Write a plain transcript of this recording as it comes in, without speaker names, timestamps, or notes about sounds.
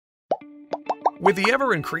With the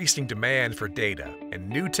ever-increasing demand for data and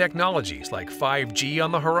new technologies like 5G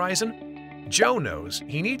on the horizon, Joe knows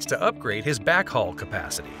he needs to upgrade his backhaul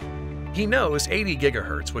capacity. He knows 80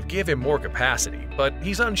 GHz would give him more capacity, but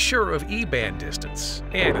he's unsure of E-band distance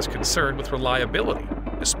and is concerned with reliability,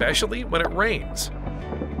 especially when it rains.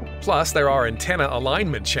 Plus, there are antenna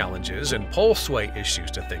alignment challenges and pole sway issues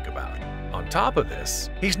to think about. On top of this,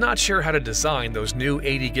 he's not sure how to design those new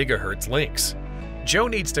 80 GHz links. Joe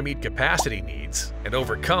needs to meet capacity needs and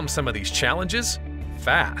overcome some of these challenges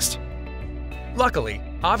fast. Luckily,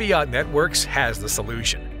 Aviat Networks has the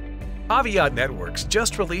solution. Aviat Networks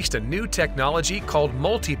just released a new technology called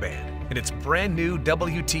multiband in its brand new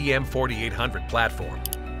WTM 4800 platform.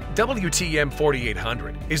 WTM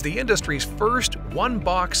 4800 is the industry's first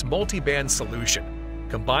one-box multiband solution,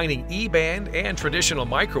 combining E-band and traditional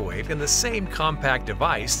microwave in the same compact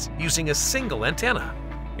device using a single antenna,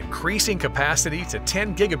 increasing capacity to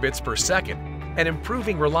 10 gigabits per second and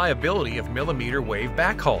improving reliability of millimeter wave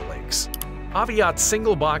backhaul links. Aviat's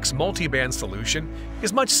single-box multiband solution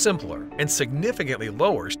is much simpler and significantly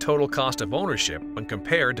lowers total cost of ownership when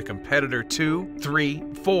compared to competitor 2, 3,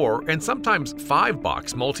 4, and sometimes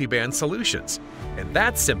 5-box multiband solutions. And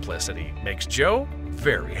that simplicity makes Joe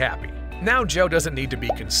very happy. Now Joe doesn't need to be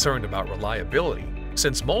concerned about reliability,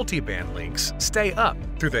 since multiband links stay up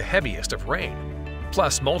through the heaviest of rain.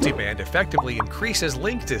 Plus, multiband effectively increases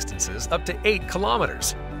link distances up to 8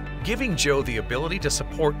 kilometers, giving Joe the ability to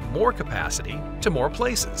support more capacity to more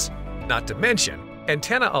places. Not to mention,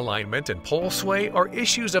 antenna alignment and pole sway are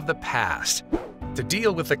issues of the past. To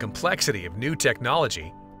deal with the complexity of new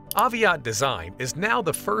technology, Aviat Design is now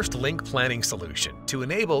the first link planning solution to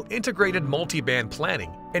enable integrated multiband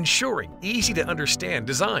planning, ensuring easy-to-understand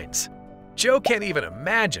designs. Joe can't even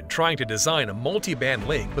imagine trying to design a multiband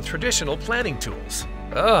link with traditional planning tools.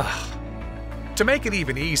 Ugh. To make it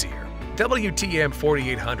even easier, WTM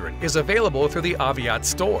 4800 is available through the Aviat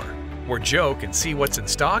store, where Joe can see what's in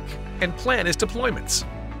stock and plan his deployments.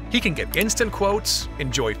 He can get instant quotes,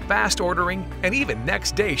 enjoy fast ordering, and even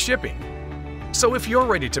next-day shipping. So if you're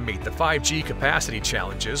ready to meet the 5G capacity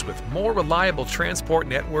challenges with more reliable transport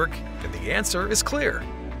network, then the answer is clear.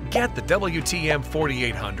 Get the WTM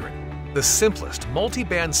 4800, the simplest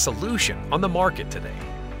multiband solution on the market today,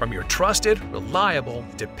 from your trusted, reliable,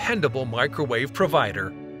 dependable microwave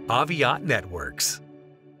provider, Aviat Networks.